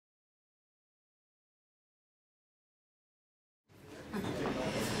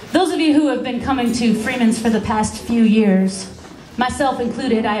you who have been coming to Freeman's for the past few years, myself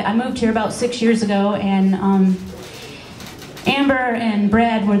included, I moved here about 6 years ago, and Amber and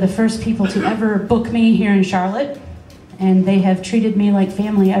Brad were the first people to ever book me here in Charlotte, and they have treated me like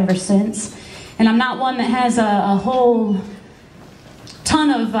family ever since. And I'm not one that has a whole ton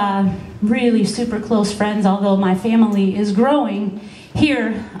of really super close friends, although my family is growing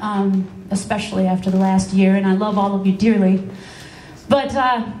here, especially after the last year, and I love all of you dearly. But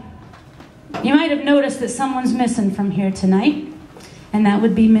you might have noticed that someone's missing from here tonight, and that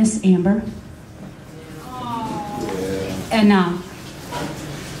would be Miss Amber. And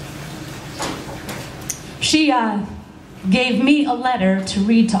she gave me a letter to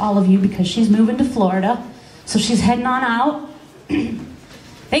read to all of you because she's moving to Florida, so she's heading on out.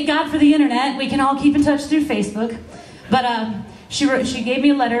 Thank God for the internet. We can all keep in touch through Facebook. But she gave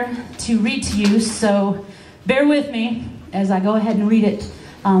me a letter to read to you, so bear with me as I go ahead and read it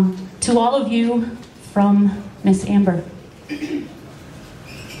to all of you from Miss Amber.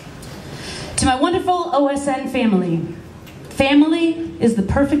 To my wonderful OSN family. Family is the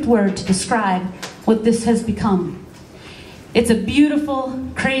perfect word to describe what this has become. It's a beautiful,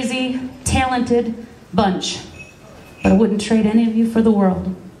 crazy, talented bunch, but I wouldn't trade any of you for the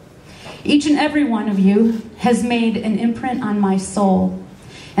world. Each and every one of you has made an imprint on my soul,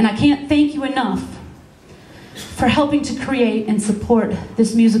 and I can't thank you enough for helping to create and support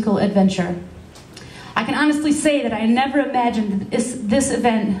this musical adventure. I can honestly say that I never imagined this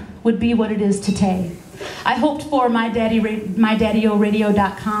event would be what it is today. I hoped for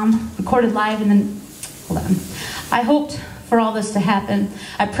MyDaddyORadio.com, recorded live, and then, hold on. I hoped for all this to happen.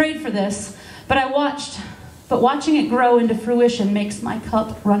 I prayed for this, but watching it grow into fruition makes my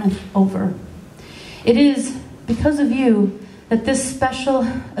cup runneth over. It is because of you that this special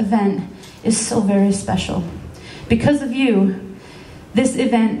event is so very special. Because of you, this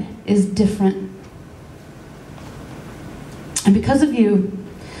event is different. And because of you,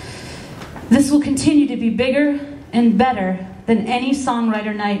 this will continue to be bigger and better than any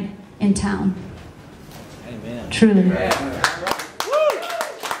songwriter night in town. Amen. Truly. Amen.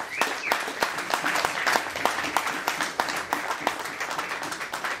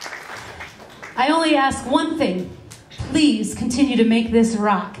 I only ask one thing. Please continue to make this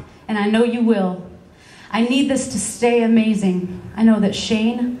rock, and I know you will. I need this to stay amazing. I know that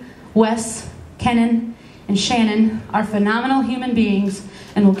Shane, Wes, Kennon, and Shannon are phenomenal human beings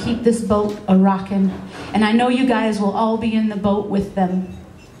and will keep this boat a-rockin'. And I know you guys will all be in the boat with them.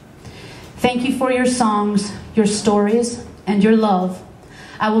 Thank you for your songs, your stories, and your love.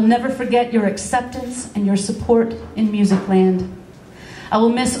 I will never forget your acceptance and your support in Music Land. I will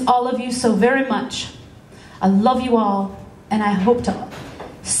miss all of you so very much. I love you all, and I hope to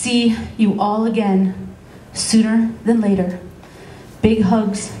see you all again sooner than later. Big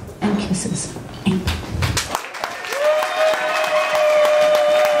hugs and kisses. Amber.